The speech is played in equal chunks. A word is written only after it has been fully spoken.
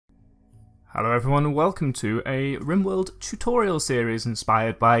Hello everyone and welcome to a Rimworld tutorial series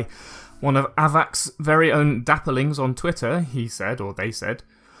inspired by one of Avac's very own dapperlings on Twitter. He said, or they said,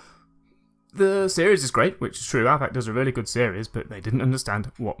 the series is great, which is true. Avac does a really good series, but they didn't understand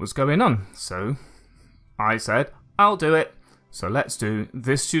what was going on. So I said, I'll do it. So let's do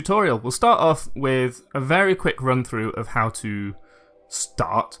this tutorial. We'll start off with a very quick run through of how to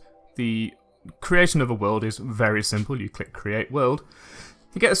start. The creation of a world is very simple. You click create world.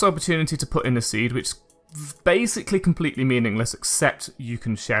 You get this opportunity to put in a seed, which is basically completely meaningless, except you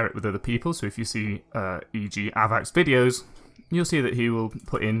can share it with other people. So if you see, e.g. Avac's videos, you'll see that he will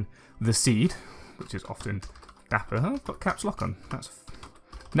put in the seed, which is often dapper. Oh, I've got caps lock on. That's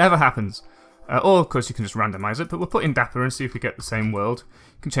never happens. Or, of course, you can just randomize it, but we'll put in dapper and see if we get the same world.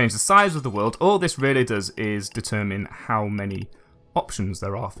 You can change the size of the world. All this really does is determine how many options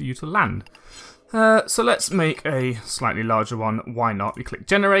there are for you to land. So let's make a slightly larger one. Why not? We click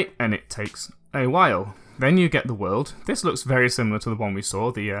generate and it takes a while. Then you get the world. This looks very similar to the one we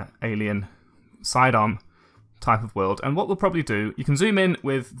saw, the alien sidearm type of world. And what we'll probably do, you can zoom in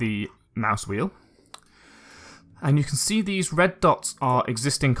with the mouse wheel. And you can see these red dots are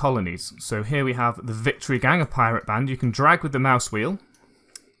existing colonies. So here we have the Victory Gang, a pirate band. You can drag with the mouse wheel.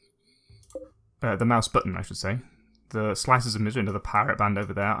 The mouse button, I should say. The Slices of Misery, another pirate band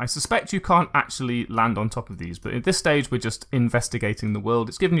over there. I suspect you can't actually land on top of these, but at this stage we're just investigating the world.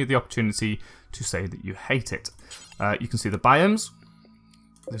 It's giving you the opportunity to say that you hate it. You can see the biomes.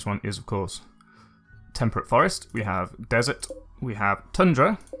 This one is, of course, temperate forest. We have desert. We have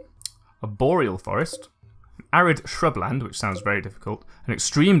tundra, a boreal forest, an arid shrubland, which sounds very difficult, an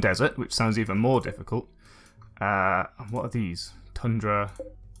extreme desert, which sounds even more difficult. And what are these? Tundra,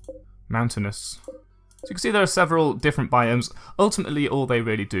 mountainous. So you can see there are several different biomes. Ultimately, all they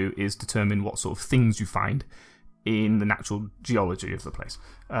really do is determine what sort of things you find in the natural geology of the place.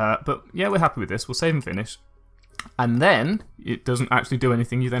 But yeah, we're happy with this. We'll save and finish. And then, it doesn't actually do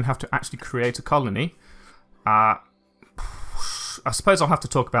anything. You then have to actually create a colony. I suppose I'll have to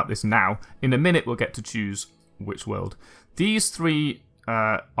talk about this now. In a minute, we'll get to choose which world. These three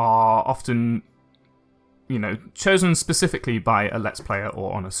are often, chosen specifically by a Let's Player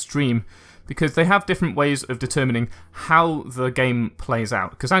or on a stream, because they have different ways of determining how the game plays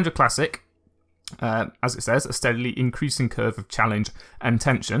out. Cassandra Classic, as it says, a steadily increasing curve of challenge and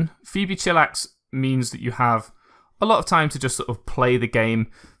tension. Phoebe Chillax means that you have a lot of time to just sort of play the game.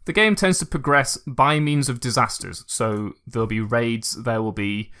 The game tends to progress by means of disasters. So there'll be raids, there will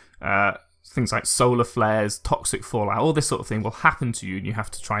be things like solar flares, toxic fallout, all this sort of thing will happen to you, and you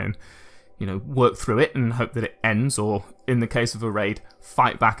have to try and work through it and hope that it ends, or in the case of a raid,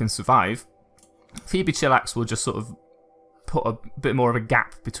 fight back and survive. Phoebe Chillax will just sort of put a bit more of a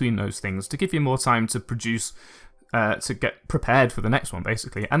gap between those things to give you more time to produce, to get prepared for the next one,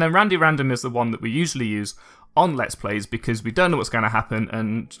 basically. And then Randy Random is the one that we usually use on Let's Plays because we don't know what's going to happen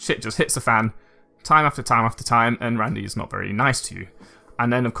and shit just hits the fan time after time after time, and Randy is not very nice to you.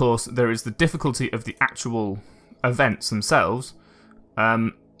 And then, of course, there is the difficulty of the actual events themselves.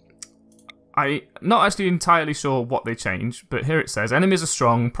 I'm not actually entirely sure what they change, but here it says, enemies are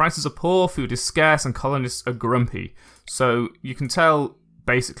strong, prices are poor, food is scarce, and colonists are grumpy. So you can tell,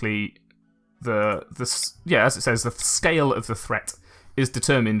 basically, as it says, the scale of the threat is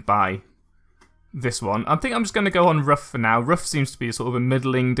determined by this one. I think I'm just going to go on rough for now. Rough seems to be a sort of a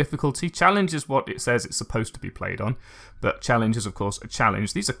middling difficulty. Challenge is what it says it's supposed to be played on, but challenge is, of course, a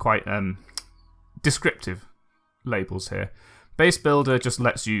challenge. These are quite descriptive labels here. Base Builder just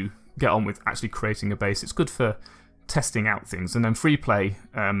lets you get on with actually creating a base. It's good for testing out things. And then Free Play,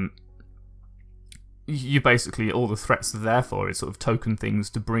 you basically, all the threats are there for is sort of token things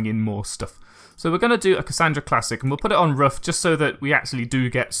to bring in more stuff. So we're going to do a Cassandra Classic, and we'll put it on rough just so that we actually do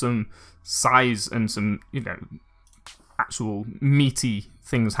get some size and some, actual meaty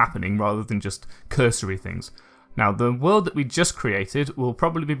things happening rather than just cursory things. Now, the world that we just created will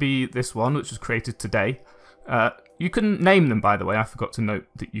probably be this one, which was created today. You can name them, by the way. I forgot to note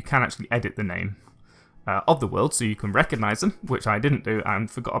that you can actually edit the name of the world so you can recognise them, which I didn't do and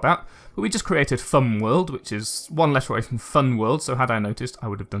forgot about. But we just created Fun World, which is one letter away from Fun World, so had I noticed, I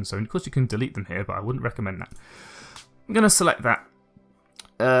would have done so. And of course, you can delete them here, but I wouldn't recommend that. I'm going to select that.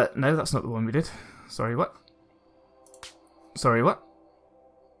 No, that's not the one we did. Sorry, what? Sorry, what?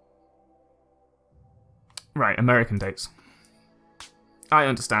 Right, American dates. I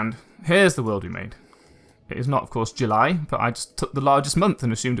understand. Here's the world we made. It is not, of course, July, but I just took the largest month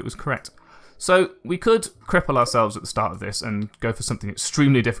and assumed it was correct. So we could cripple ourselves at the start of this and go for something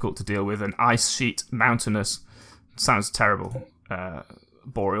extremely difficult to deal with. An ice sheet, mountainous, sounds terrible.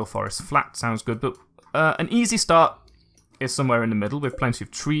 Boreal forest, flat, sounds good. But an easy start is somewhere in the middle with plenty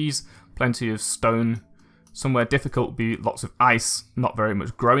of trees, plenty of stone. Somewhere difficult would be lots of ice, not very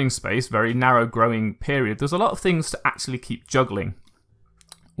much growing space, very narrow growing period. There's a lot of things to actually keep juggling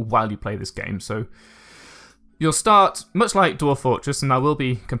while you play this game. So you'll start, much like Dwarf Fortress, and I will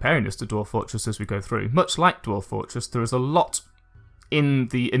be comparing this to Dwarf Fortress as we go through. Much like Dwarf Fortress, there is a lot in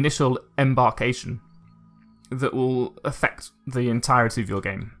the initial embarkation that will affect the entirety of your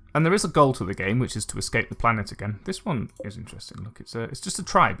game. And there is a goal to the game, which is to escape the planet again. This one is interesting. Look, it's just a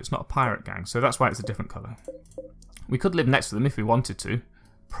tribe. It's not a pirate gang, so that's why it's a different colour. We could live next to them if we wanted to.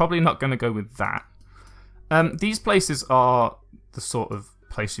 Probably not going to go with that. These places are the sort of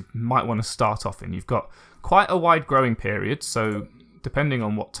place you might want to start off in. You've got quite a wide growing period, so depending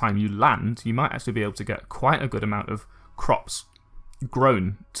on what time you land, you might actually be able to get quite a good amount of crops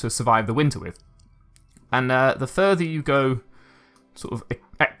grown to survive the winter with. And the further you go sort of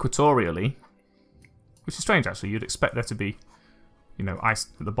equatorially, which is strange actually, you'd expect there to be, you know, ice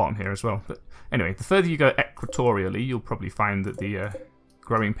at the bottom here as well. But anyway, the further you go equatorially, you'll probably find that the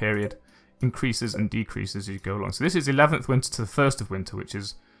growing period increases and decreases as you go along. So this is 11th winter to the 1st of winter, which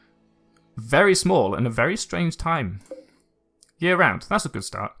is very small and a very strange time. Year round, that's a good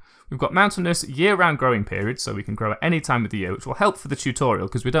start. We've got mountainous year-round growing periods, so we can grow at any time of the year, which will help for the tutorial,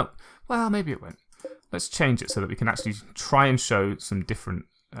 because we don't... Well, maybe it won't. Let's change it so that we can actually try and show some different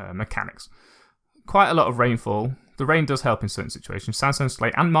mechanics. Quite a lot of rainfall. The rain does help in certain situations. Sandstone,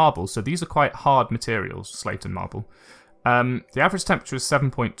 slate, and marble, so these are quite hard materials, slate and marble. The average temperature is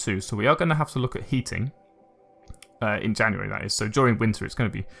 7.2, so we are going to have to look at heating. In January, that is. So during winter, it's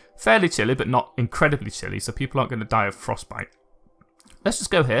going to be fairly chilly, but not incredibly chilly, so people aren't going to die of frostbite. Let's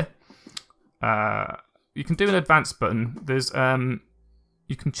just go here. You can do an advanced button. There's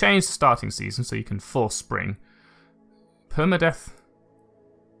you can change the starting season, so you can force spring. Permadeath.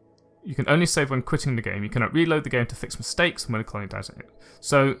 You can only save when quitting the game. You cannot reload the game to fix mistakes when a colony dies.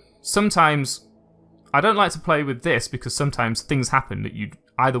 So sometimes I don't like to play with this because sometimes things happen that you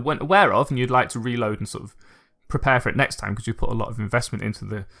either weren't aware of and you'd like to reload and sort of prepare for it next time because you put a lot of investment into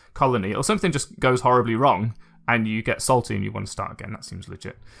the colony, or something just goes horribly wrong and you get salty and you want to start again. That seems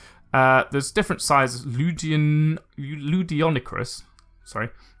legit. There's different sizes. Ludionicrus, sorry,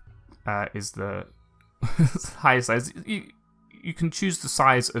 is the highest size. You can choose the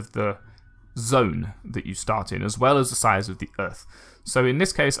size of the zone that you start in as well as the size of the Earth. So in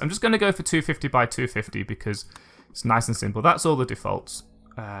this case, I'm just going to go for 250 by 250 because it's nice and simple. That's all the defaults.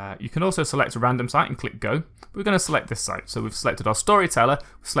 You can also select a random site and click go. We're going to select this site. So we've selected our storyteller,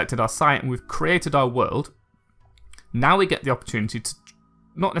 we've selected our site, and we've created our world. Now we get the opportunity to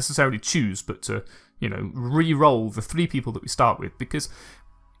not necessarily choose, but to, you know, re-roll the 3 people that we start with. Because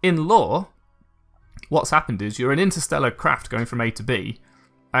in lore, what's happened is you're an interstellar craft going from A to B,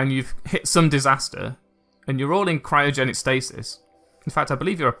 and you've hit some disaster, and you're all in cryogenic stasis. In fact, I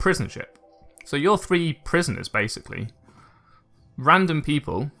believe you're a prison ship. So you're 3 prisoners, basically. Random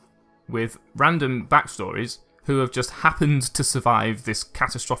people with random backstories who have just happened to survive this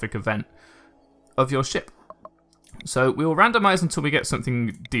catastrophic event of your ship. So we will randomize until we get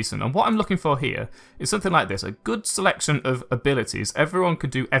something decent. And what I'm looking for here is something like this. A good selection of abilities. Everyone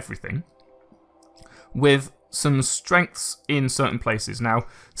could do everything. With some strengths in certain places. Now,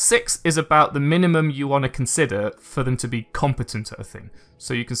 6 is about the minimum you want to consider for them to be competent at a thing.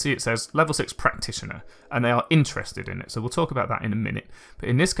 So you can see it says level 6 practitioner, and they are interested in it. So we'll talk about that in a minute. But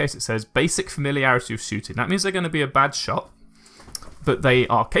in this case, it says basic familiarity with shooting. That means they're going to be a bad shot, but they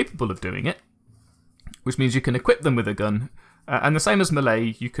are capable of doing it, which means you can equip them with a gun. And the same as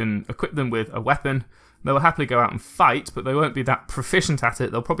melee, you can equip them with a weapon. They will happily go out and fight, but they won't be that proficient at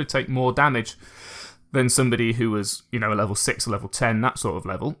it. They'll probably take more damage than somebody who was, you know, a level 6, a level 10, that sort of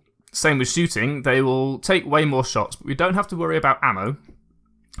level. Same with shooting. They will take way more shots, but we don't have to worry about ammo,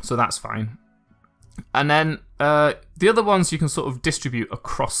 so that's fine. And then the other ones you can sort of distribute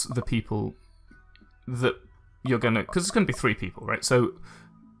across the people that you're going to... Because it's going to be 3 people, right? So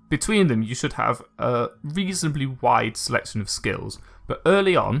between them, you should have a reasonably wide selection of skills. But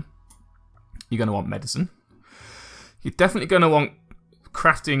early on, you're going to want medicine. You're definitely going to want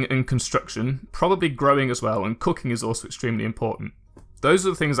crafting and construction, probably growing as well, and cooking is also extremely important. Those are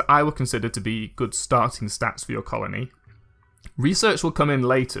the things that I would consider to be good starting stats for your colony. Research will come in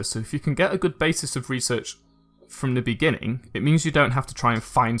later, so if you can get a good basis of research from the beginning, it means you don't have to try and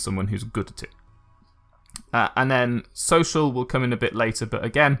find someone who's good at it. And then social will come in a bit later, but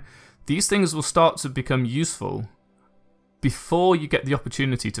again, these things will start to become useful before you get the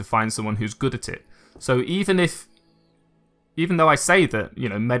opportunity to find someone who's good at it. So even though I say that, you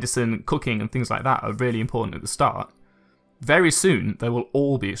know, medicine, cooking and things like that are really important at the start, very soon they will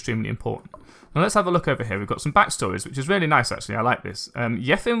all be extremely important. Now let's have a look over here. We've got some backstories, which is really nice actually. I like this.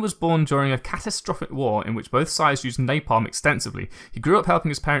 Yefim was born during a catastrophic war in which both sides used napalm extensively. He grew up helping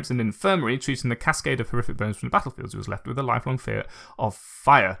his parents in an infirmary, treating the cascade of horrific burns from the battlefields. He was left with a lifelong fear of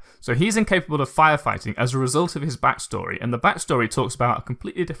fire. So he's incapable of firefighting as a result of his backstory. And the backstory talks about a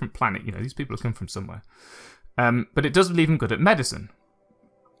completely different planet. You know, these people have come from somewhere. But it does leave him good at medicine,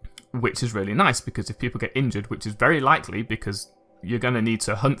 which is really nice because if people get injured, which is very likely because you're going to need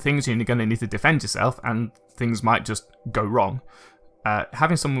to hunt things and you're going to need to defend yourself and things might just go wrong.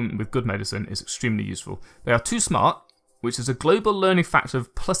 Having someone with good medicine is extremely useful. They are too smart, which is a global learning factor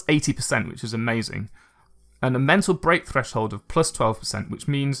of plus 80%, which is amazing. And a mental break threshold of plus 12%, which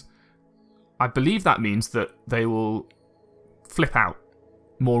means, I believe that means that they will flip out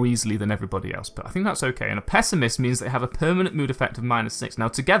more easily than everybody else. But I think that's okay. And a pessimist means they have a permanent mood effect of -6. Now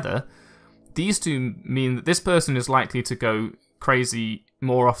together, these two mean that this person is likely to go crazy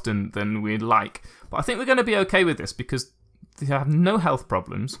more often than we'd like. But I think we're going to be okay with this because they have no health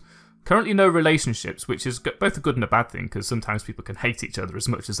problems, currently no relationships, which is both a good and a bad thing because sometimes people can hate each other as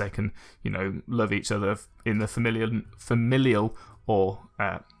much as they can, you know, love each other in the familial or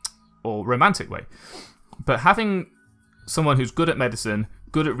romantic way. But having someone who's good at medicine,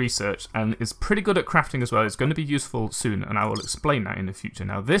 good at research, and is pretty good at crafting as well is going to be useful soon, and I will explain that in the future.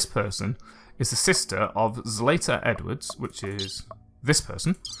 Now, this person is the sister of Zlata Edwards, which is this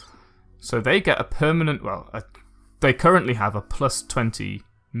person. So they get a permanent, they currently have a plus 20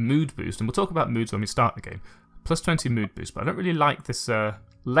 mood boost, and we'll talk about moods when we start the game. Plus 20 mood boost, but I don't really like this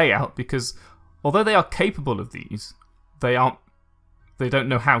layout because although they are capable of these, they don't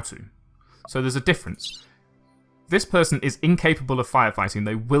know how to. So there's a difference. This person is incapable of firefighting.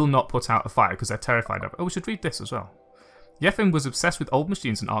 They will not put out a fire because they're terrified of it. Oh, we should read this as well. Yefim was obsessed with old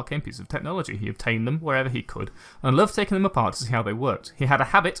machines and arcane pieces of technology. He obtained them wherever he could and loved taking them apart to see how they worked. He had a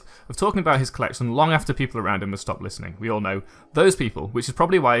habit of talking about his collection long after people around him had stopped listening. We all know those people, which is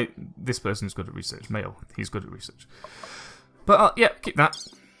probably why this person is good at research. Male, he's good at research. But yeah, keep that.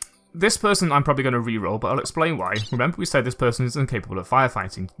 This person I'm probably going to re-roll, but I'll explain why. Remember we said this person is incapable of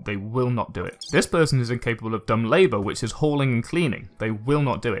firefighting. They will not do it. This person is incapable of dumb labour, which is hauling and cleaning. They will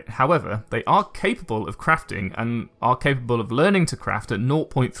not do it. However, they are capable of crafting and are capable of learning to craft at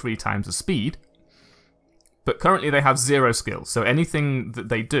 0.3 times the speed. But currently they have 0 skills, so anything that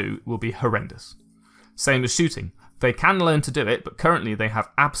they do will be horrendous. Same as shooting. They can learn to do it, but currently they have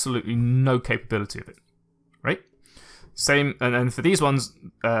absolutely no capability of it. Right? Same, and then for these ones,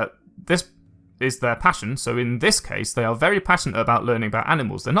 this is their passion. So in this case, they are very passionate about learning about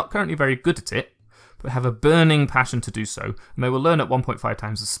animals. They're not currently very good at it, but have a burning passion to do so, and they will learn at 1.5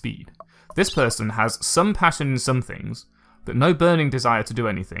 times the speed. This person has some passion in some things, but no burning desire to do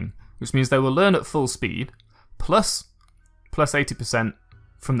anything, which means they will learn at full speed, plus 80%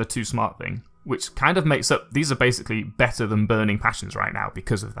 from the too smart thing, which kind of makes up, these are basically better than burning passions right now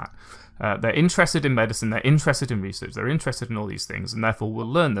because of that. They're interested in medicine, they're interested in research, they're interested in all these things, and therefore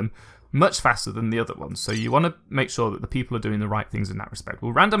will learn them much faster than the other ones. So you want to make sure that the people are doing the right things in that respect.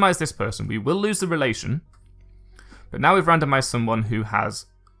 We'll randomize this person, we will lose the relation, but now we've randomized someone who has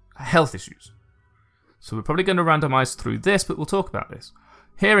health issues. So we're probably going to randomize through this, but we'll talk about this.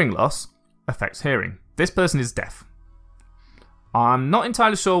 Hearing loss affects hearing. This person is deaf. I'm not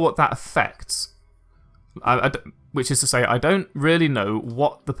entirely sure what that affects. Which is to say, I don't really know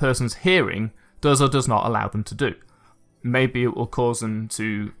what the person's hearing does or does not allow them to do. Maybe it will cause them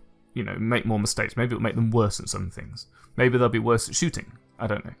to, you know, make more mistakes. Maybe it will make them worse at some things. Maybe they'll be worse at shooting. I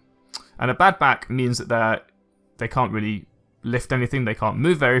don't know. And a bad back means that they can't really lift anything, they can't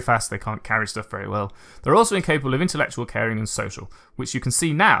move very fast, they can't carry stuff very well. They're also incapable of intellectual, caring, and social, which you can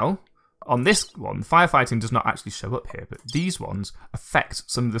see now. On this one, firefighting does not actually show up here, but these ones affect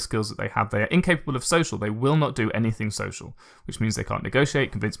some of the skills that they have. They are incapable of social. They will not do anything social, which means they can't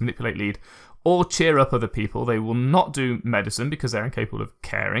negotiate, convince, manipulate, lead, or cheer up other people. They will not do medicine because they're incapable of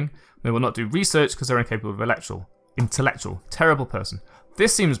caring. They will not do research because they're incapable of intellectual. Terrible person.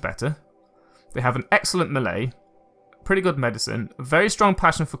 This seems better. They have an excellent melee, pretty good medicine, a very strong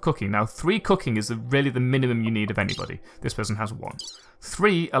passion for cooking. Now, 3 cooking is really the minimum you need of anybody. This person has 1.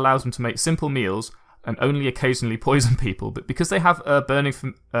 3 allows them to make simple meals and only occasionally poison people, but because they have a burning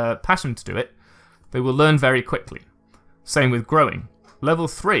passion to do it, they will learn very quickly. Same with growing. Level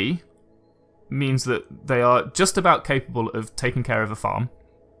 3 means that they are just about capable of taking care of a farm,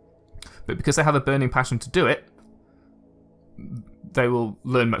 but because they have a burning passion to do it, they will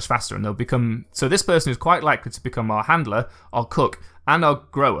learn much faster and they'll become... So this person is quite likely to become our handler, our cook, and our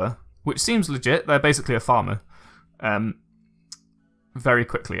grower, which seems legit. They're basically a farmer. very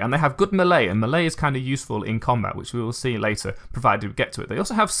quickly. And they have good melee, and melee is kind of useful in combat, which we will see later, provided we get to it. They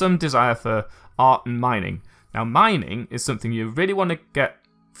also have some desire for art and mining. Now, mining is something you really want to get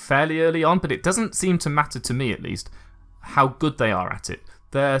fairly early on, but it doesn't seem to matter, to me at least, how good they are at it.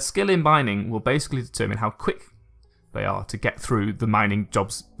 Their skill in mining will basically determine how quick they are to get through the mining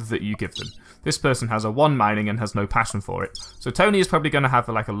jobs that you give them. This person has a 1 mining and has no passion for it. So Tony is probably going to have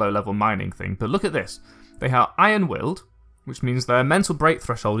like a low-level mining thing. But look at this. They are iron-willed, which means their mental break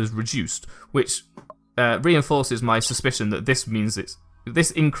threshold is reduced, which reinforces my suspicion that this means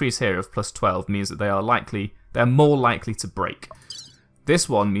this increase here of plus 12 means that they're more likely to break. This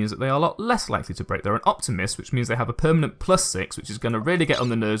one means that they are a lot less likely to break. They're an optimist, which means they have a permanent plus 6, which is going to really get on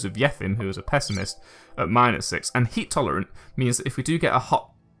the nerves of Yefin, who is a pessimist, at minus 6. And heat tolerant means that if we do get a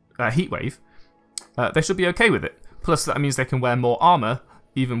hot heat wave, they should be okay with it. Plus, that means they can wear more armor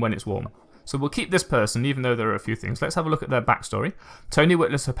even when it's warm. So we'll keep this person, even though there are a few things. Let's have a look at their backstory. Tony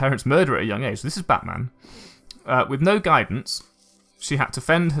witnessed her parents' murder at a young age. This is Batman. With no guidance, she had to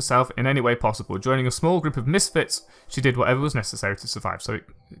fend herself in any way possible. Joining a small group of misfits, she did whatever was necessary to survive. So it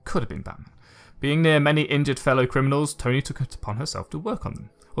could have been Batman. Being near many injured fellow criminals, Tony took it upon herself to work on them.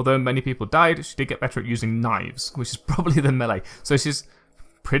 Although many people died, she did get better at using knives, which is probably the melee. So she's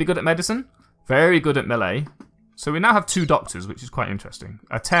pretty good at medicine, very good at melee. So we now have 2 doctors, which is quite interesting.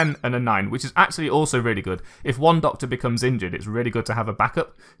 A 10 and a 9, which is actually also really good. If one doctor becomes injured, it's really good to have a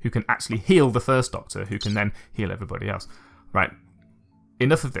backup who can actually heal the first doctor, who can then heal everybody else. Right.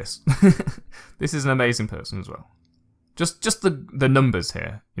 Enough of this. This is an amazing person as well. Just the numbers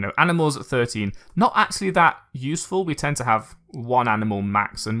here. You know, animals at 13, not actually that useful. We tend to have 1 animal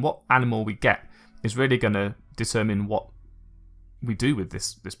max, and what animal we get is really going to determine what we do with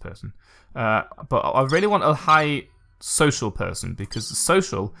this person. But I really want a high social person, because the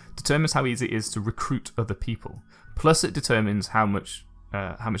social determines how easy it is to recruit other people. Plus, it determines how much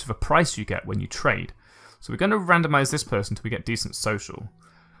of a price you get when you trade. So we're going to randomize this person until we get decent social.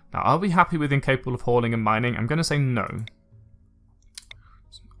 Now, are we happy with incapable of hauling and mining? I'm going to say no.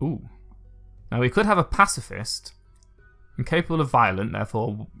 Ooh. Now, we could have a pacifist. Incapable of violent,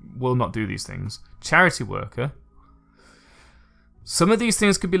 therefore will not do these things. Charity worker. Some of these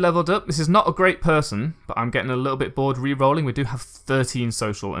things could be leveled up. This is not a great person, but I'm getting a little bit bored re-rolling. We do have 13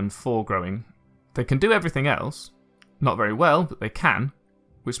 social and 4 growing. They can do everything else. Not very well, but they can.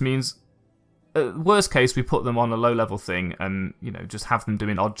 Which means, worst case, we put them on a low-level thing and, you know, just have them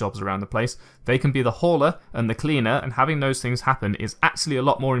doing odd jobs around the place. They can be the hauler and the cleaner, and having those things happen is actually a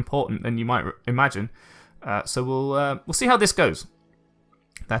lot more important than you might imagine. So we'll see how this goes.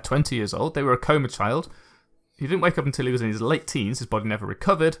 They're 20 years old. They were a coma child. He didn't wake up until he was in his late teens. His body never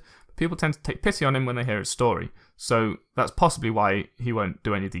recovered. People tend to take pity on him when they hear his story. So that's possibly why he won't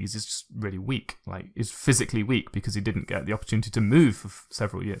do any of these. He's just really weak. Like, he's physically weak because he didn't get the opportunity to move for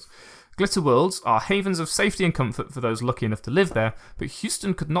several years. Glitter worlds are havens of safety and comfort for those lucky enough to live there, but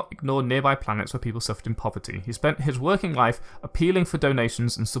Houston could not ignore nearby planets where people suffered in poverty. He spent his working life appealing for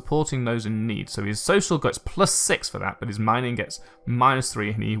donations and supporting those in need. So his social gets plus 6 for that, but his mining gets minus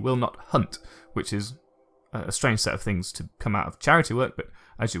 3, and he will not hunt, which is a strange set of things to come out of charity work, but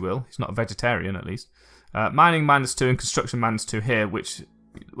as you will, he's not a vegetarian at least. Mining minus 2 and construction minus 2 here, which,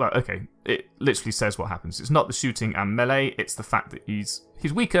 well, okay, it literally says what happens. It's not the shooting and melee, it's the fact that he's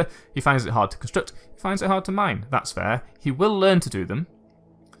weaker, he finds it hard to construct, he finds it hard to mine. That's fair. He will learn to do them,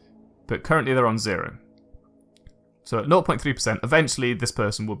 but currently they're on 0. So at 0.3%, eventually this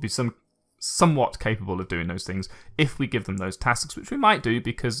person will be somewhat capable of doing those things if we give them those tasks, which we might do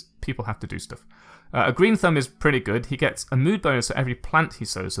because people have to do stuff. A green thumb is pretty good. He gets a mood bonus for every plant he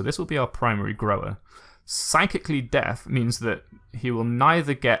sows, so this will be our primary grower. Psychically deaf means that he will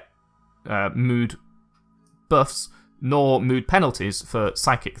neither get mood buffs nor mood penalties for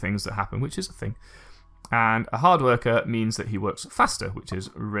psychic things that happen, which is a thing. And a hard worker means that he works faster, which is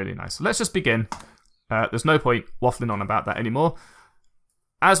really nice. So let's just begin. There's no point waffling on about that anymore.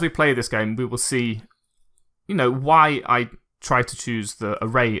 As we play this game, we will see, you know, why I try to choose the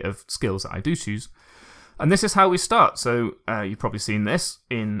array of skills that I do choose. And this is how we start. So you've probably seen this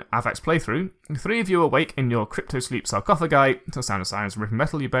in Avak's playthrough. 3 of you awake in your crypto-sleep sarcophagi. To the sound of sirens and ripping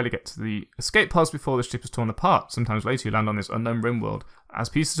metal, you barely get to the escape pods before the ship is torn apart. Sometimes later you land on this unknown Rimworld. As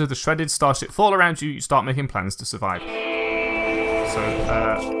pieces of the shredded starship fall around you, you start making plans to survive. So,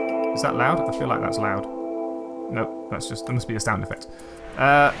 is that loud? I feel like that's loud. Nope, that must be a sound effect.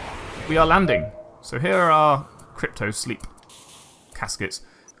 We are landing. So here are our crypto-sleep caskets.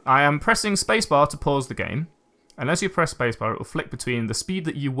 I am pressing spacebar to pause the game, and as you press spacebar, it will flick between the speed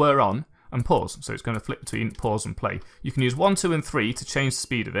that you were on and pause. So it's going to flick between pause and play. You can use 1, 2, and 3 to change the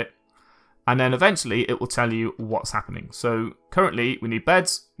speed of it, And then eventually it will tell you what's happening. So currently we need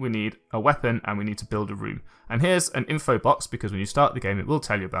beds, we need a weapon, and we need to build a room. And here's an info box, because when you start the game it will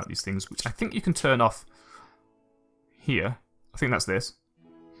tell you about these things, which I think you can turn off here. I think that's this.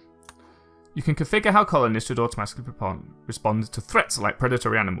 You can configure how colonists should automatically respond to threats like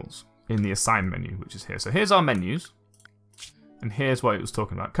predatory animals in the assign menu, which is here. So here's our menus, and here's what it was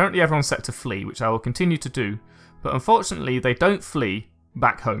talking about. Currently everyone's set to flee, which I will continue to do, but unfortunately they don't flee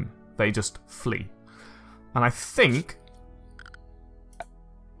back home. They just flee. And I think...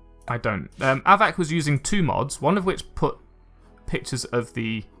 I don't. Avac was using 2 mods, one of which put pictures of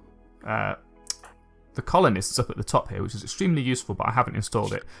the colonists up at the top here, which is extremely useful, but I haven't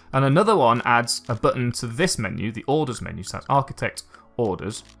installed it. And another one adds a button to this menu, the orders menu, so that's architect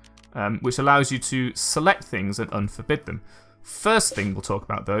orders, which allows you to select things and unforbid them. First thing we'll talk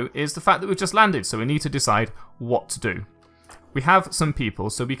about, though, is the fact that we've just landed, so we need to decide what to do. We have some people,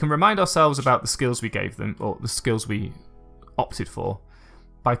 so we can remind ourselves about the skills we gave them, or the skills we opted for,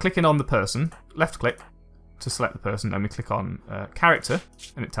 by clicking on the person, left click to select the person, then we click on character,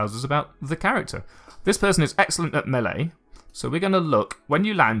 and it tells us about the character. This person is excellent at melee, so we're going to look. When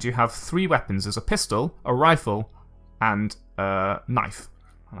you land, you have 3 weapons. There's a pistol, a rifle, and a knife.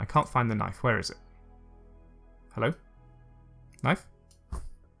 And I can't find the knife. Where is it? Hello? Knife?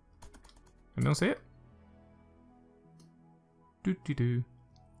 Anyone see it? Doo-doo-doo.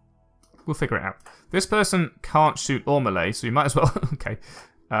 We'll figure it out. This person can't shoot or melee, so you might as well... okay.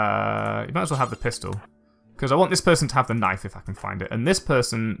 You might as well have the pistol. Because I want this person to have the knife if I can find it. And this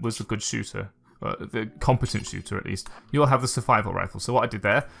person was a good shooter. The competent shooter, at least. You'll have the survival rifle. So what I did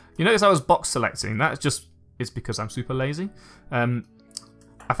there... You notice I was box selecting. That just is because I'm super lazy.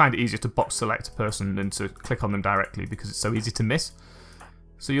 I find it easier to box select a person than to click on them directly because it's so easy to miss.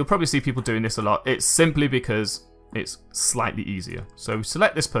 So you'll probably see people doing this a lot. It's simply because it's slightly easier. So we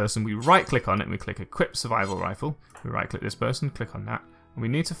select this person, we right click on it, and we click equip survival rifle. We right click this person, click on that, and we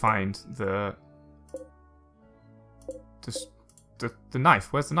need to find the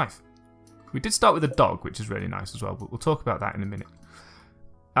knife. Where's the knife? We did start with a dog, which is really nice as well, but we'll talk about that in a minute.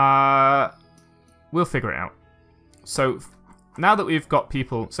 We'll figure it out. So now that we've got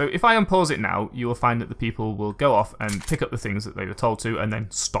people... So if I unpause it now, you will find that the people will go off and pick up the things that they were told to and then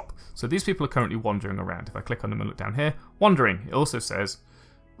stop. So these people are currently wandering around. If I click on them and look down here, wandering. It also says...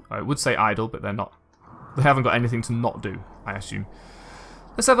 it would say idle, but they're not. They haven't got anything to not do, I assume.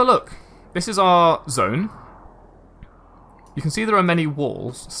 Let's have a look. This is our zone. You can see there are many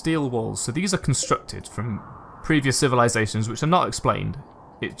walls, steel walls. So these are constructed from previous civilizations, which are not explained.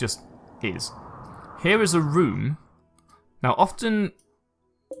 It just is. Here is a room. Now, often,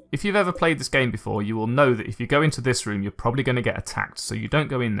 if you've ever played this game before, you will know that if you go into this room, you're probably going to get attacked, so you don't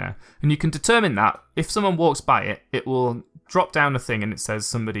go in there. And you can determine that. If someone walks by it, it will drop down a thing and it says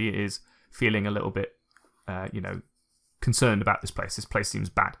somebody is feeling a little bit, concerned about this place. This place seems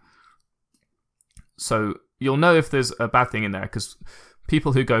bad. So you'll know if there's a bad thing in there, because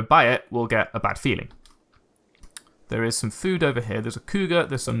people who go by it will get a bad feeling. There is some food over here. There's a cougar,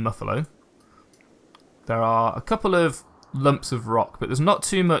 there's some buffalo. There are a couple of lumps of rock, but there's not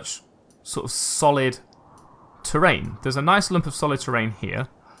too much sort of solid terrain. There's a nice lump of solid terrain here.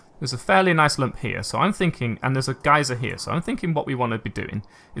 There's a fairly nice lump here. So I'm thinking, and there's a geyser here. So I'm thinking what we want to be doing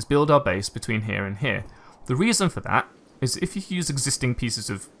is build our base between here and here. The reason for that is if you use existing pieces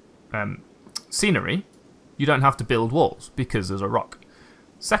of scenery, you don't have to build walls because there's a rock.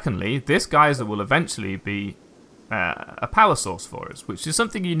 Secondly, this geyser will eventually be a power source for us, which is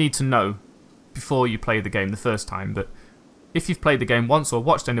something you need to know before you play the game the first time. But if you've played the game once or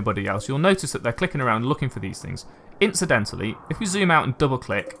watched anybody else, you'll notice that they're clicking around looking for these things. Incidentally, if we zoom out and double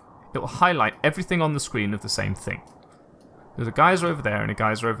click, it will highlight everything on the screen of the same thing. There's a geyser over there and a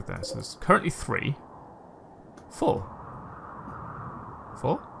geyser over there. So there's currently 3. 4.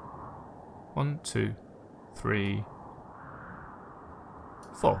 4? 1, 2, 3,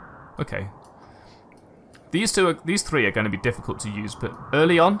 4. Okay. These 3 are going to be difficult to use, but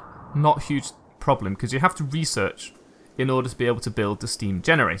early on, not a huge problem, because you have to research in order to be able to build the steam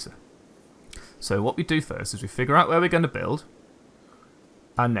generator. So what we do first is we figure out where we're going to build,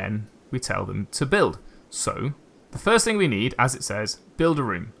 and then we tell them to build. So the first thing we need, as it says, build a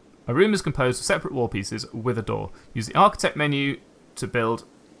room. A room is composed of separate wall pieces with a door. Use the architect menu to build,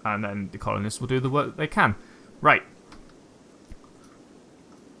 and then the colonists will do the work that they can. Right.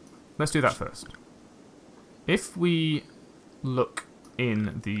 Let's do that first. If we look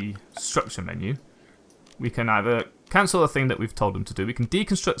in the structure menu, we can either cancel a thing that we've told them to do, we can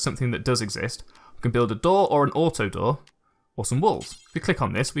deconstruct something that does exist, we can build a door or an auto door, or some walls. If we click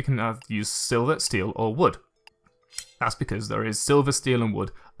on this, we can use silver, steel, or wood. That's because there is silver, steel and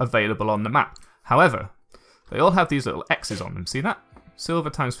wood available on the map. However, they all have these little X's on them. See that? Silver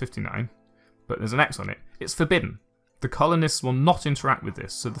times 59, but there's an X on it. It's forbidden. The colonists will not interact with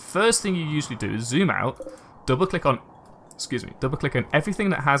this. So the first thing you usually do is zoom out, double click on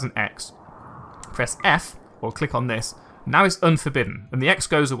everything that has an X, press F or click on this. Now it's unforbidden and the X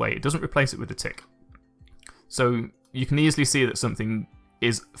goes away. It doesn't replace it with a tick. So you can easily see that something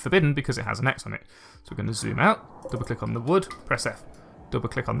is forbidden because it has an X on it. So we're going to zoom out, double click on the wood, press F, double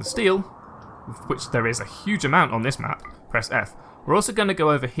click on the steel, which there is a huge amount on this map, press F. We're also going to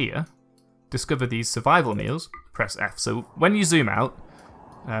go over here, discover these survival meals, press F. So when you zoom out,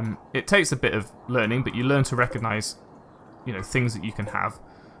 it takes a bit of learning, but you learn to recognize, things that you can have.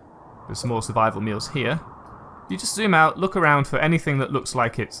 There's some more survival meals here. You just zoom out, look around for anything that looks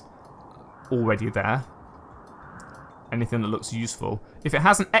like it's already there. Anything that looks useful. If it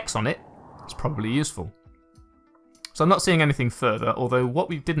has an X on it, it's probably useful. So I'm not seeing anything further, although what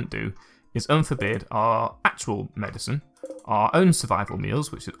we didn't do is unforbid our actual medicine, our own survival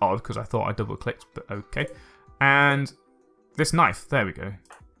meals, which is odd because I thought I double clicked, but okay. And this knife, there we go.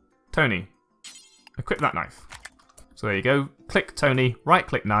 Tony, equip that knife. So there you go, click Tony, right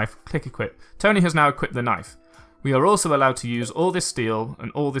click knife, click equip. Tony has now equipped the knife. We are also allowed to use all this steel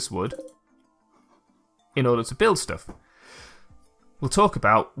and all this wood in order to build stuff. We'll talk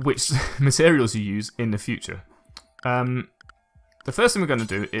about which materials you use in the future. The first thing we're going to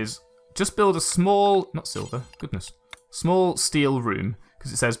do is just build a small, not silver, goodness, small steel room,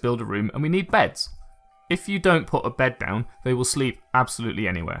 because it says build a room, and we need beds. If you don't put a bed down, they will sleep absolutely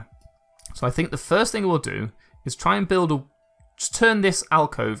anywhere. So I think the first thing we'll do is try and just turn this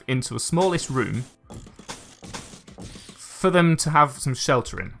alcove into a smallish room for them to have some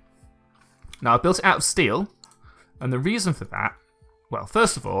shelter in. Now, I built it out of steel, and the reason for that, well,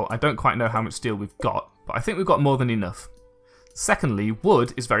 first of all, I don't quite know how much steel we've got, but I think we've got more than enough. Secondly,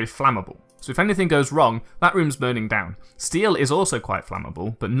 wood is very flammable, so if anything goes wrong, that room's burning down. Steel is also quite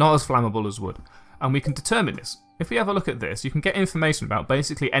flammable, but not as flammable as wood, and we can determine this. If we have a look at this, you can get information about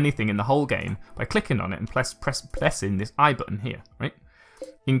basically anything in the whole game by clicking on it and pressing this I button here, right?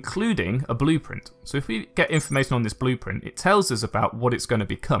 Including a blueprint. So if we get information on this blueprint, it tells us about what it's going to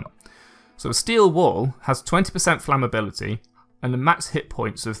become. So a steel wall has 20% flammability and a max hit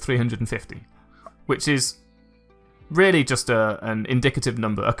points of 350, which is really just an indicative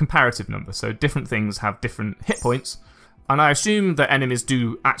number, a comparative number. So different things have different hit points, and I assume that enemies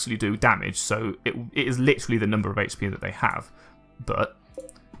do actually do damage, so it is literally the number of HP that they have. But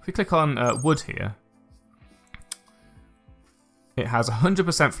if we click on wood here, it has 100%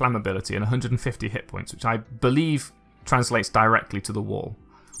 flammability and 150 hit points, which I believe translates directly to the wall,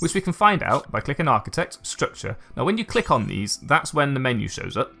 which we can find out by clicking Architect, Structure. Now when you click on these, that's when the menu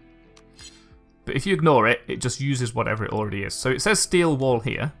shows up. But if you ignore it, it just uses whatever it already is. So it says steel wall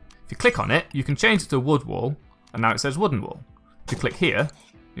here. If you click on it, you can change it to wood wall, and now it says wooden wall. If you click here,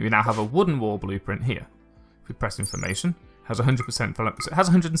 we now have a wooden wall blueprint here. If we press information, it has 100%, so it has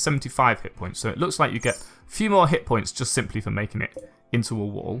 175 hit points, so it looks like you get a few more hit points just simply for making it into a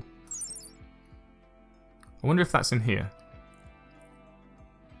wall. I wonder if that's in here.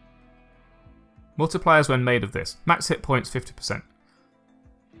 Multipliers when made of this. Max hit points 50%.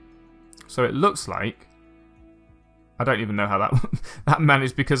 So it looks like, I don't even know how that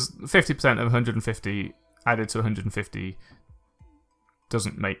managed, because 50% of 150 added to 150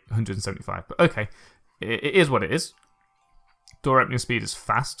 doesn't make 175. But okay, it is what it is. Door opening speed is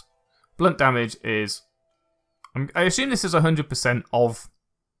fast. Blunt damage is, I assume this is 100% of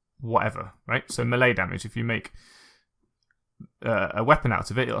whatever, right? So melee damage, if you make a weapon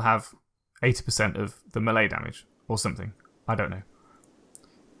out of it, it'll have 80% of the melee damage or something. I don't know.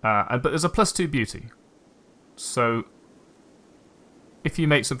 But there's a +2 beauty. So if you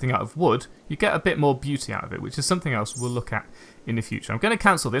make something out of wood, you get a bit more beauty out of it, which is something else we'll look at in the future. I'm going to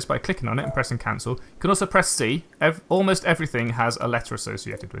cancel this by clicking on it and pressing cancel. You can also press C. Almost everything has a letter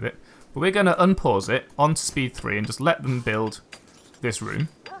associated with it. But we're going to unpause it onto speed 3 and just let them build this room.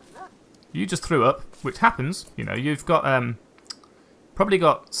 You just threw up, which happens. You know, you've got probably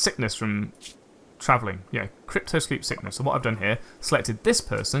got sickness from travelling. Yeah, crypto sleep sickness. So what I've done here, selected this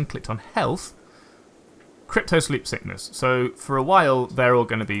person, clicked on health, crypto sleep sickness. So for a while, they're all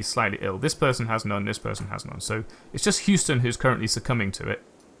going to be slightly ill. This person has none, this person has none. So it's just Houston who's currently succumbing to it.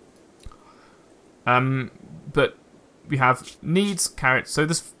 But we have needs, carrots. So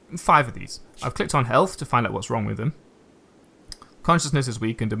there's 5 of these. I've clicked on health to find out what's wrong with them. Consciousness is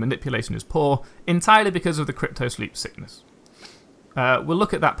weakened and manipulation is poor, entirely because of the crypto sleep sickness. We'll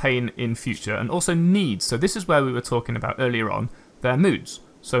look at that pain in future, and also needs. So this is where we were talking about earlier on, their moods.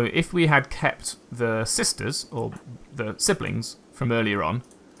 So if we had kept the sisters, or the siblings, from earlier on,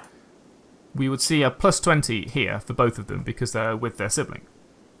 we would see a plus 20 here for both of them because they're with their sibling.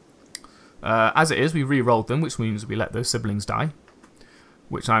 As it is, we re-rolled them, which means we let those siblings die,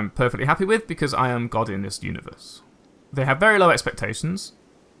 which I'm perfectly happy with because I am God in this universe. They have very low expectations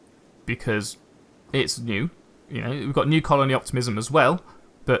because it's new. You know, we've got new colony optimism as well,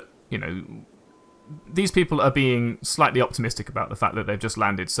 but, you know, these people are being slightly optimistic about the fact that they've just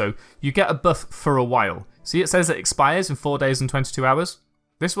landed, so you get a buff for a while. See, it says it expires in 4 days and 22 hours.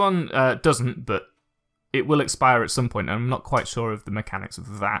 This one doesn't, but it will expire at some point, and I'm not quite sure of the mechanics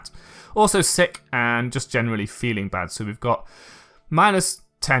of that. Also sick and just generally feeling bad, so we've got minus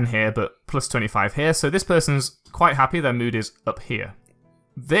 10 here, but plus 25 here, so this person's quite happy, their mood is up here.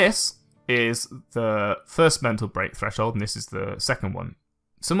 This is the first mental break threshold, and this is the second one.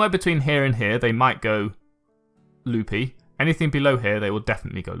 Somewhere between here and here, they might go loopy. Anything below here, they will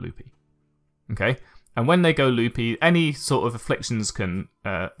definitely go loopy. Okay? And when they go loopy, any sort of afflictions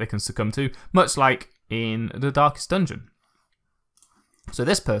they can succumb to, much like in the Darkest Dungeon. So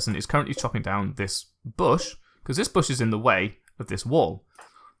this person is currently chopping down this bush, because this bush is in the way of this wall.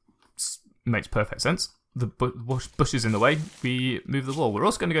 Makes perfect sense. The bush is in the way, we move the wall. We're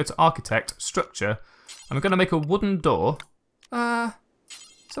also going to go to Architect, Structure, and we're going to make a wooden door.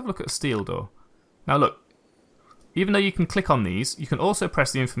 Let's have a look at a steel door. Now look, even though you can click on these, you can also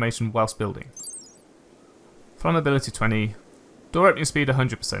press the information whilst building. Flammability 20, door opening speed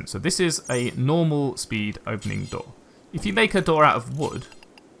 100%, so this is a normal speed opening door. If you make a door out of wood,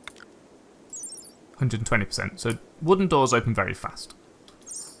 120%, so wooden doors open very fast.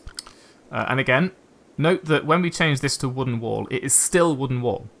 And again, note that when we change this to wooden wall, it is still wooden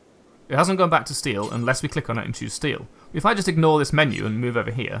wall. It hasn't gone back to steel unless we click on it and choose steel. If I just ignore this menu and move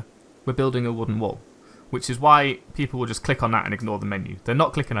over here, we're building a wooden wall, which is why people will just click on that and ignore the menu. They're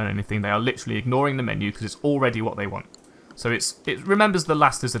not clicking on anything, they are literally ignoring the menu because it's already what they want. So it remembers the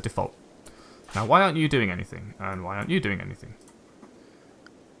last as a default. Now, why aren't you doing anything? And why aren't you doing anything?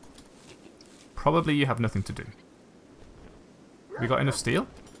 Probably you have nothing to do. We got enough steel?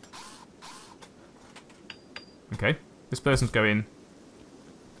 Okay, this person's going...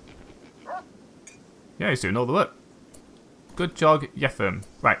 Yeah, he's doing all the work. Good job, Yefim.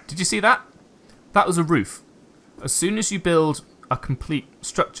 Right, did you see that? That was a roof. As soon as you build a complete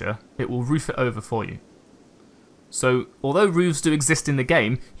structure, it will roof it over for you. So, although roofs do exist in the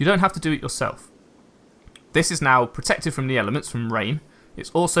game, you don't have to do it yourself. This is now protected from the elements, from rain.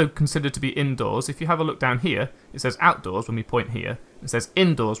 It's also considered to be indoors. If you have a look down here, it says outdoors when we point here. It says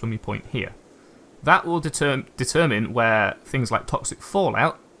indoors when we point here. That will determine where things like toxic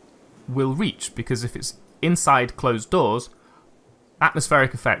fallout will reach, because if it's inside closed doors,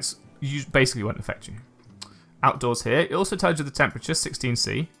 atmospheric effects basically won't affect you. Outdoors here, it also tells you the temperature,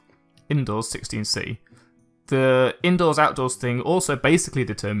 16°C, indoors, 16°C. The indoors-outdoors thing also basically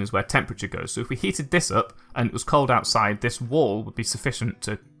determines where temperature goes. So if we heated this up and it was cold outside, this wall would be sufficient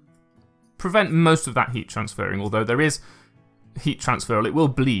to prevent most of that heat transferring, although there is heat transfer, it will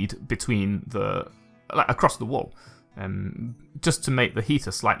bleed between across the wall. Just to make the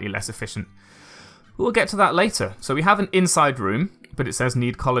heater slightly less efficient. We'll get to that later. So we have an inside room, but it says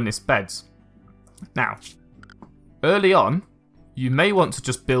need colonist beds. Now, early on, you may want to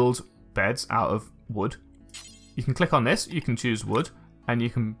just build beds out of wood. You can click on this, you can choose wood, and you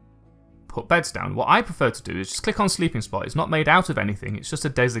can put beds down. What I prefer to do is just click on sleeping spot. It's not made out of anything, it's just a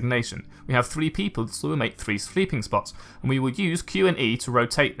designation. We have 3 people, so we'll make 3 sleeping spots, and we will use Q and E to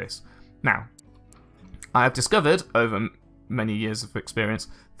rotate this. Now, I have discovered, over many years of experience,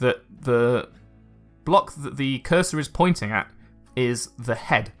 that the block that the cursor is pointing at is the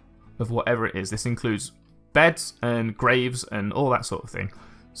head of whatever it is. This includes beds and graves and all that sort of thing.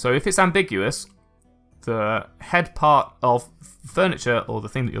 So if it's ambiguous, the head part of furniture or the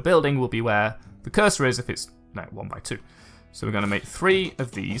thing that you're building will be where the cursor is if it's 1 by 2. So we're going to make 3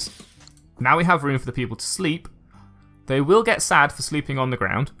 of these. Now we have room for the people to sleep. They will get sad for sleeping on the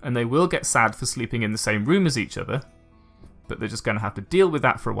ground, and they will get sad for sleeping in the same room as each other, but they're just going to have to deal with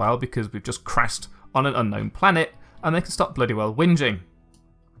that for a while because we've just crashed on an unknown planet, and they can stop bloody well whinging.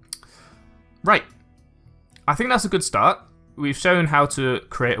 Right. I think that's a good start. We've shown how to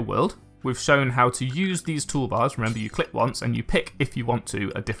create a world. We've shown how to use these toolbars. Remember, you click once and you pick, if you want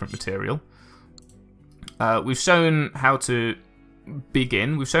to, a different material. We've shown how to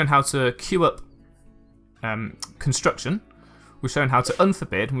begin. We've shown how to queue up construction. We've shown how to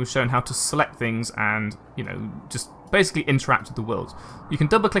unforbid, and we've shown how to select things and, just basically interact with the world. You can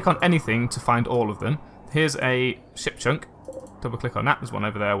double click on anything to find all of them. Here's a ship chunk. Double click on that. There's one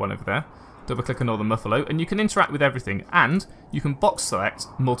over there, one over there. double click on Northern Muffalo, and you can interact with everything, and you can box select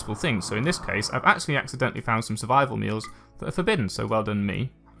multiple things. So in this case, I've actually accidentally found some survival meals that are forbidden, so well done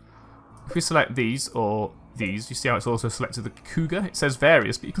me. If we select these or these, you see how it's also selected the cougar? It says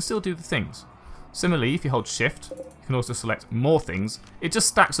various, but you can still do the things. Similarly, if you hold shift, you can also select more things. It just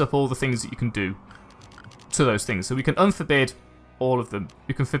stacks up all the things that you can do to those things. So we can unforbid all of them.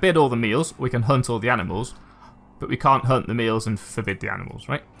 We can forbid all the meals, or we can hunt all the animals, but we can't hunt the meals and forbid the animals,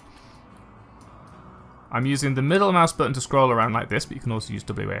 right? I'm using the middle mouse button to scroll around like this, but you can also use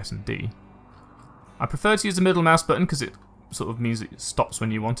WAS and D. I prefer to use the middle mouse button because it sort of means it stops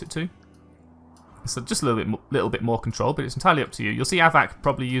when you want it to. So just a little bit more control, but it's entirely up to you. You'll see Avak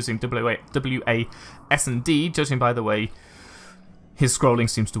probably using WAS and D, judging by the way his scrolling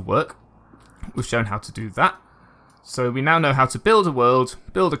seems to work. We've shown how to do that. So we now know how to build a world,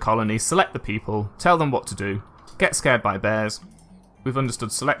 build a colony, select the people, tell them what to do, get scared by bears. We've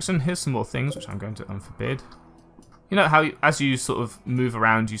understood selection. Here's some more things, which I'm going to unforbid. You know how as you sort of move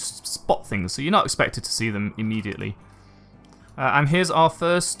around, you spot things, so you're not expected to see them immediately. And here's our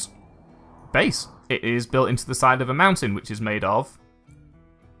first base. It is built into the side of a mountain, which is made of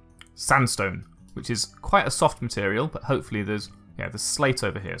sandstone, which is quite a soft material, but hopefully there's slate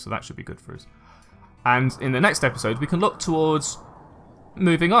over here, so that should be good for us. And in the next episode, we can look towards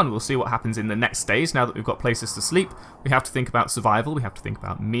moving on. We'll see what happens in the next stage. Now that we've got places to sleep, we have to think about survival, we have to think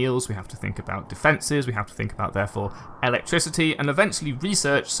about meals, we have to think about defences, we have to think about, therefore, electricity, and eventually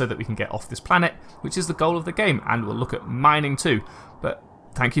research so that we can get off this planet, which is the goal of the game, and we'll look at mining too. But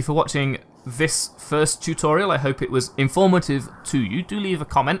thank you for watching this first tutorial. I hope it was informative to you. Do leave a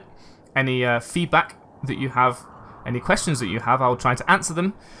comment. Any feedback that you have, any questions that you have, I'll try to answer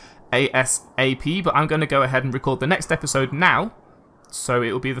them ASAP, but I'm going to go ahead and record the next episode now. So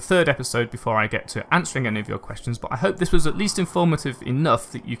it will be the third episode before I get to answering any of your questions, but I hope this was at least informative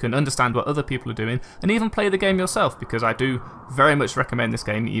enough that you can understand what other people are doing and even play the game yourself, because I do very much recommend this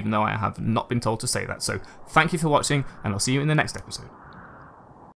game, even though I have not been told to say that. So thank you for watching, and I'll see you in the next episode.